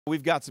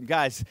We've got some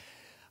guys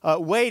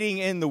waiting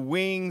in the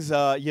wings.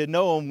 You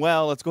know them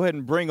well. Let's go ahead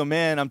and bring them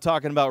in. I'm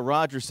talking about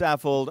Roger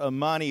Saffold,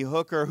 Amani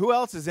Hooker. Who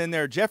else is in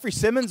there? Jeffrey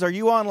Simmons, are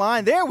you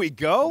online? There we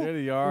go. There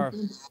you are.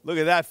 Look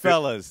at that,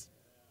 fellas.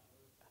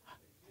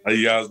 How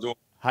you guys doing?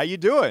 How you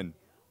doing?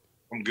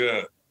 I'm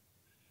good.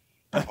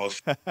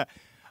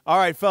 All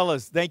right,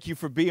 fellas, thank you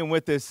for being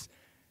with us.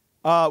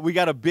 We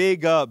got a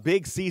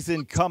big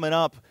season coming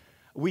up.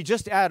 We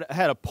just had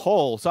a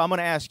poll, so I'm going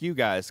to ask you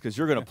guys because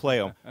you're going to play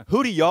them.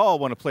 Who do y'all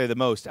want to play the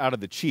most out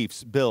of the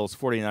Chiefs, Bills,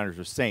 49ers,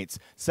 or Saints?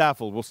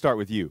 Saffold, we'll start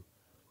with you.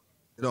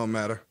 It don't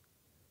matter.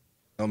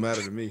 It don't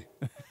matter to me.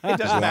 It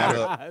doesn't matter.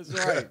 That's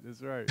right.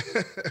 That's right.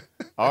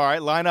 All right,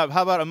 line up.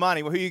 How about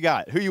Amani? Who you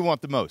got? Who you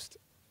want the most?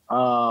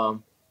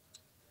 I'm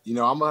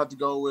gonna have to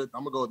go with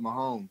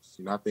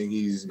Mahomes. I think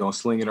he's gonna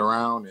sling it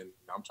around, and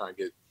I'm trying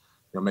to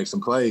make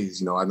some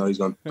plays. I know he's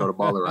gonna throw the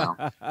ball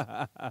around.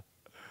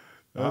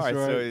 All right,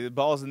 so the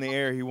ball's in the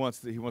air. He wants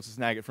to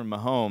snag it from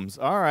Mahomes.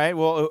 All right.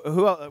 Well,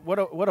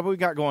 what have we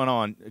got going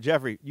on,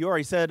 Jeffrey? You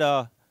already said.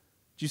 Did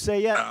you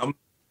say yet?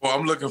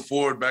 I'm looking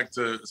forward back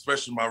to,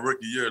 especially my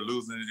rookie year,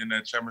 losing in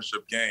that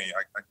championship game.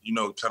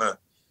 Kind of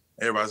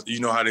everybody.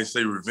 How they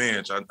say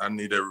revenge. I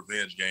need that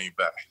revenge game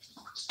back.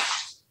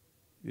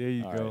 There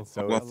you go. Right,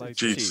 so I like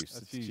Chiefs.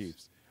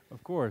 Chiefs.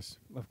 Of course.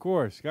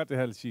 Got to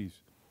have the Chiefs.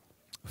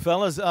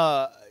 Fellas,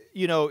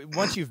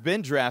 once you've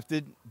been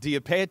drafted, do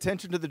you pay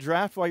attention to the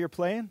draft while you're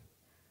playing?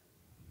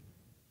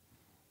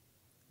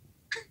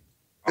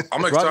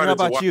 I'm excited. Roger, how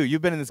about you?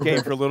 You've been in this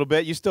game for a little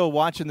bit. You still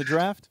watching the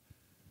draft?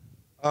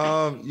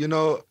 I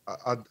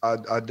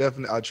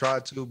definitely try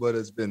to, but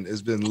it's been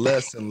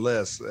less and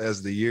less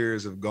as the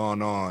years have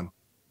gone on.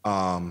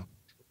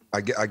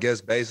 I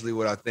guess basically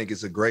what I think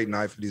is a great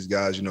night for these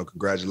guys.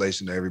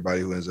 Congratulations to everybody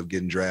who ends up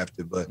getting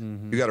drafted, but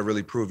you got to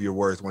really prove your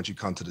worth once you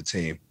come to the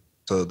team.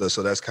 So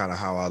that's kind of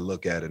how I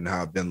look at it and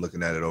how I've been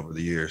looking at it over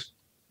the years.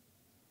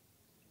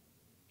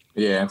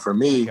 Yeah, and for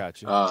me,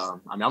 Gotcha.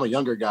 I'm a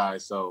younger guy,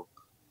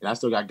 and I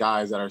still got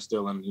guys that are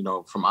still in,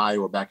 from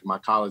Iowa back in my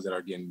college that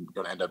are going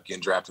to end up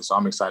getting drafted. So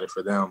I'm excited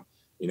for them,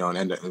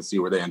 and see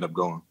where they end up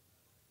going.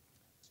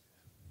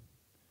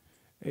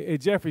 Hey,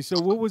 Jeffrey, so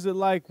what was it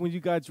like when you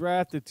got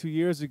drafted 2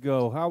 years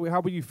ago? How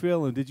were you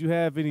feeling? Did you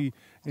have any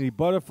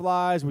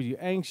butterflies? Were you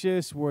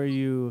anxious? Were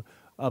you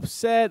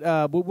upset?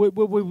 What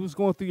was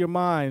going through your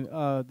mind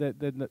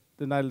the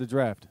night of the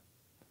draft?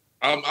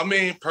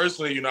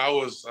 Personally, I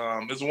was.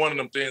 It's one of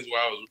them things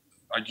where I was,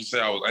 like you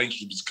said, I was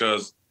anxious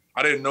because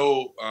I didn't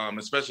know,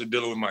 especially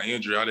dealing with my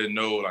injury. I didn't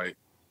know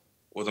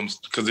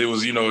because it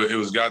was, it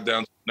was got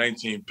down to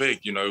 19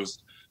 pick. It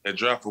was that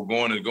draft was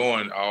going and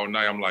going all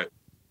night. I'm like,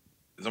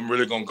 I'm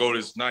really gonna go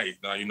this night.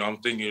 Now, I'm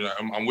thinking,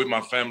 I'm with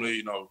my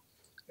family.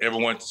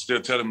 Everyone's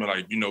still telling me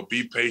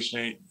be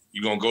patient.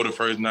 You're gonna go the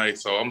first night.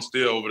 So I'm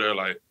still over there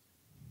like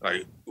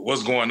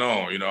what's going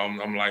on?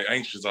 I'm like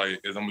anxious.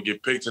 Like, is I'm gonna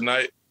get picked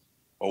tonight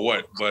or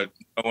what? But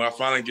when I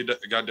finally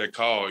got that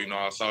call,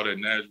 I saw that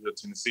Nashville,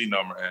 Tennessee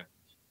number, and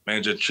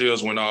man, just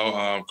chills went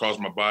all across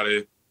my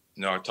body.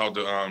 I talked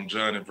to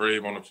John and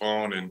Brave on the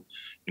phone, and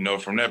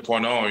from that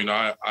point on,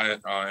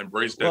 I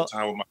embraced that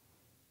time with my.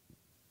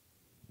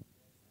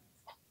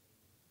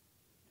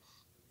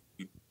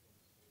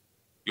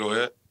 Go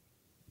ahead.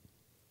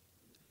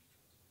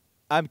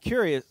 I'm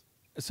curious.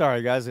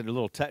 Sorry, guys, a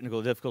little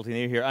technical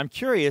difficulty here. I'm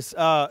curious.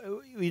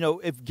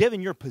 If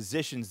given your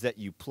positions that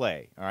you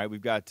play, all right,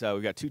 we've got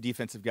two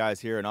defensive guys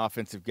here, an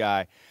offensive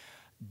guy.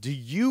 Do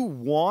you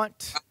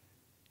want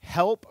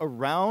help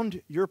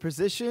around your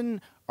position?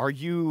 Do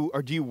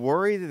you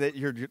worry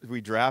that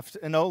we draft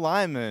an O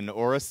lineman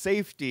or a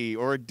safety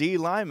or a D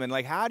lineman?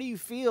 Like, how do you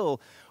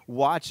feel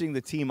watching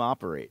the team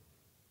operate?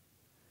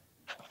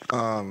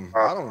 I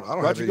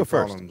don't have any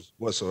problems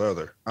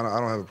whatsoever. I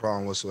don't have a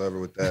problem whatsoever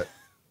with that.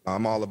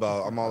 I'm all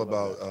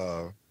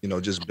about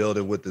just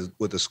building with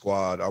the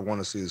squad. I want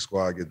to see the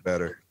squad get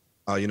better.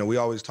 We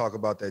always talk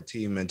about that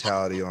team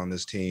mentality on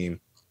this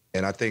team,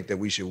 and I think that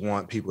we should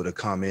want people to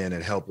come in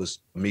and help us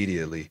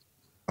immediately.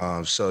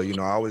 I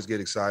always get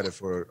excited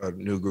for a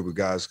new group of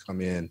guys to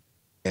come in,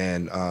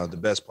 and the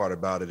best part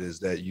about it is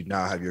that you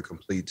now have your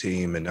complete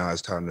team, and now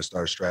it's time to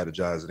start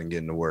strategizing and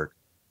getting to work.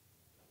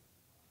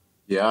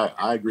 Yeah,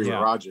 I agree with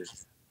Roger.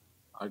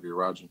 I agree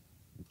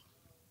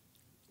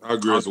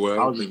as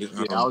well.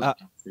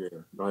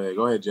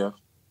 Go ahead, Jeff.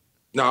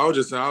 No, I was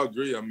just saying, I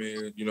agree.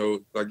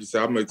 Like you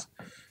said, it's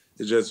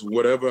just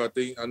whatever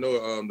I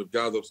know the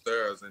guys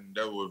upstairs and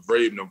that we're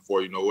braving them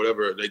for,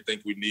 whatever they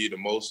think we need the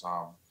most.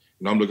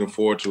 I'm looking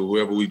forward to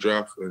whoever we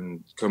draft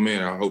and come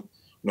in. I hope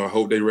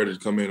they're ready to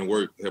come in and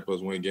work, help us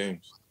win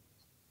games.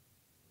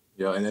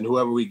 Yeah, and then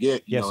whoever we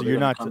get, so you're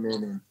not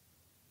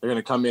they're going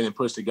to come in and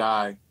push the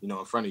guy,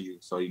 in front of you.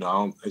 So,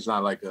 it's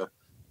not like a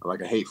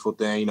hateful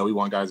thing. We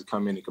want guys to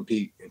come in and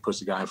compete and push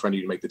the guy in front of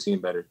you to make the team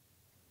better.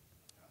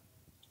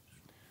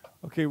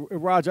 Okay,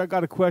 Roger, I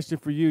got a question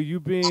for you. You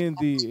being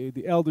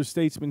the elder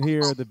statesman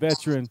here, the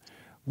veteran,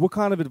 what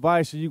kind of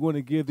advice are you going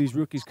to give these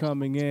rookies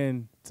coming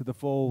in to the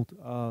fold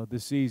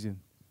this season?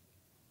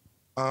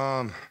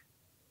 I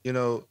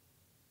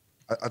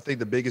I think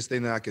the biggest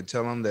thing that I could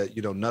tell them that,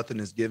 nothing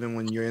is given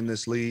when you're in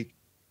this league.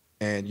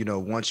 And,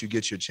 once you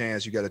get your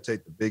chance, you got to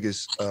take the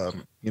biggest,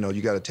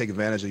 you got to take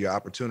advantage of your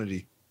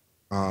opportunity.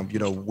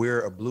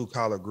 We're a blue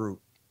collar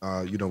group.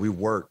 We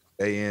work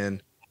day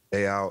in,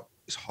 day out.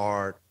 It's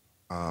hard.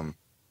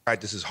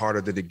 Practice is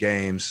harder than the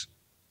games.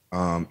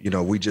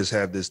 We just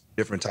have this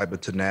different type of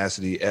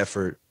tenacity,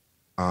 effort.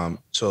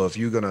 So if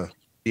you're going to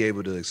be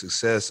able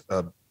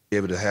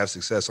to have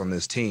success on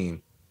this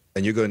team,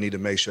 then you're going to need to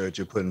make sure that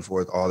you're putting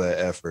forth all that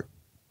effort.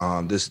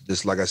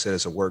 This, like I said,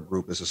 it's a work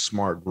group. It's a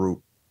smart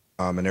group.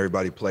 And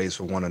everybody plays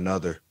for one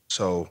another.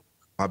 So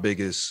my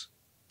biggest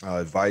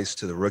advice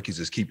to the rookies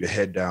is keep your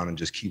head down and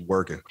just keep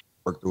working,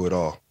 work through it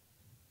all.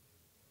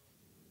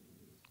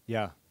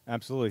 Yeah,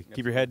 absolutely.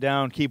 Keep your head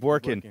down, keep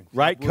working.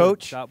 Right, wood,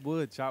 Coach? Chop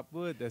wood.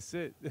 That's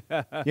it.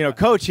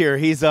 Coach here,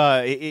 he's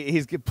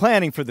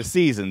planning for the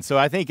season. So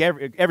I think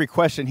every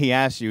question he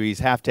asks you, he's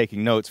half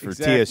taking notes for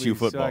TSU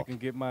football. So I can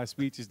get my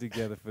speeches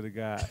together for the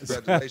guys.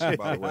 Congratulations,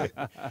 by the way.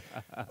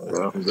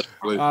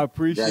 I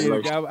appreciate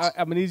it. I'm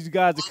going to need you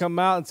guys to come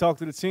out and talk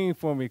to the team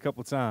for me a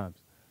couple times.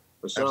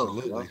 For sure.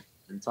 Absolutely.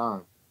 In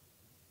time.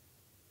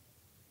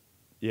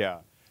 Yeah.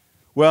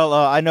 Well,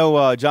 I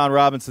know John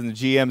Robinson, the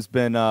GM's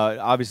been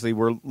obviously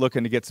we're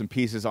looking to get some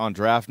pieces on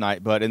draft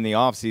night, but in the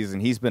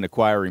offseason, he's been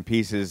acquiring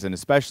pieces, and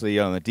especially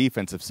on the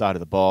defensive side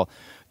of the ball.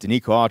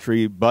 Danico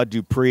Autry, Bud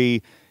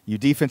Dupree, you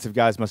defensive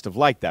guys must have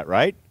liked that,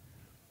 right?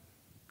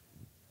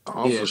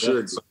 I'm for sure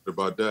excited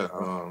about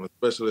that,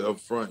 especially up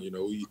front. I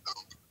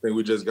think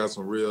we just got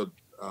some real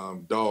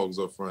dogs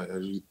up front.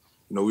 As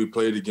we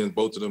played against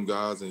both of them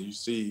guys, and you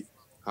see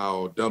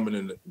how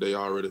dominant they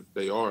are.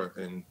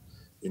 And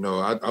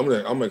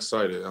I'm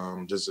excited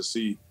just to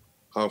see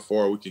how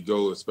far we could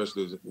go,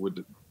 especially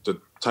with the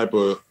type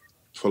of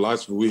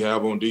philosophy we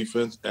have on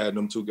defense. Adding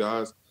them two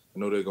guys, I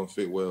know they're gonna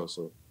fit well.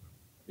 So,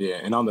 yeah,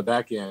 and on the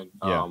back end,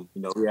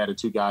 we added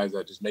two guys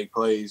that just make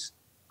plays.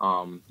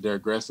 They're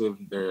aggressive,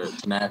 they're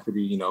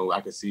tenacity.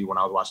 I could see when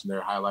I was watching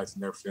their highlights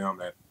and their film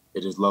that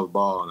they just love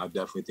ball, and I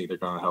definitely think they're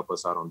gonna help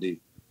us out on D.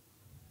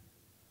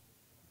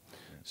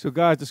 So,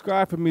 guys,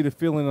 describe for me the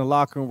feeling in the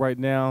locker room right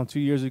now. 2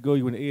 years ago,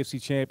 you won the AFC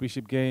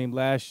Championship game.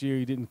 Last year,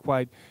 you didn't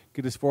quite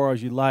get as far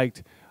as you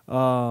liked.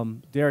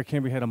 Derrick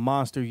Henry had a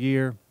monster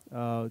year.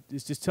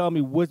 Just tell me,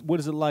 what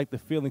is it like, the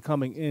feeling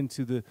coming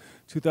into the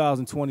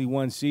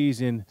 2021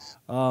 season?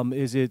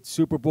 Is it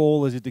Super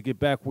Bowl? Is it to get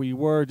back where you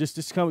were?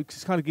 Just kind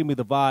of give me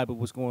the vibe of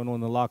what's going on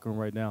in the locker room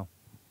right now.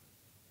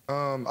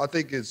 I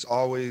think it's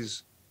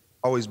always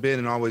been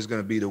and always going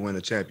to be to win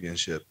a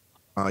championship.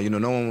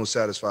 No one was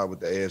satisfied with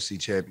the AFC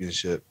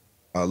Championship.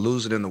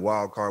 Losing in the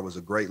wild card was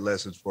a great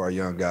lesson for our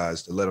young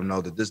guys to let them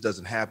know that this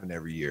doesn't happen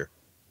every year.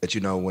 That,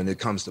 when it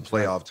comes to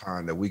playoff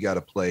time, that we got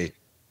to play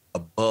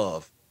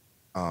above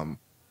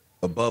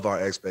our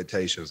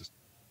expectations.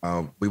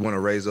 We want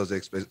to raise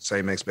those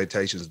same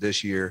expectations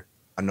this year.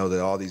 I know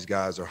that all these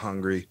guys are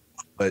hungry,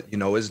 but,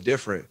 it's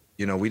different.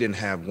 We didn't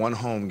have one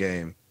home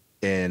game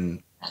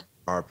in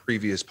our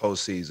previous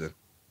postseason,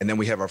 and then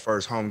we have our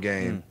first home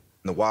game in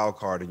the wild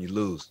card and you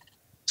lose.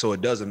 So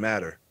it doesn't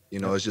matter.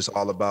 It's just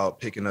all about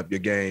picking up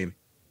your game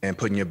and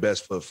putting your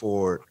best foot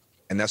forward.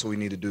 And that's what we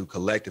need to do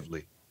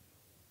collectively.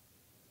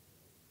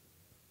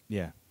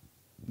 Yeah.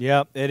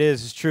 Yeah, it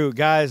is. It's true.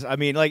 Guys, I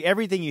mean,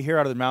 everything you hear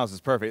out of their mouths is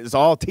perfect. It's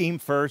all team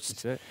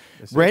first.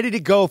 That's it. Ready to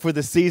go for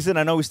the season.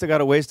 I know we still got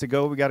a ways to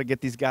go. We got to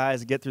get these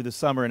guys, get through the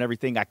summer and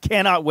everything. I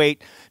cannot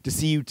wait to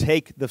see you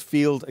take the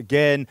field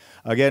again.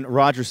 Again,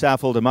 Roger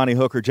Saffold, Amani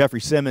Hooker, Jeffrey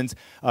Simmons.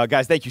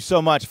 Guys, thank you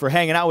so much for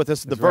hanging out with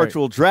us at the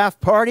virtual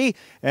draft party,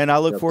 and I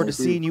look forward to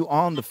seeing you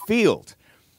on the field.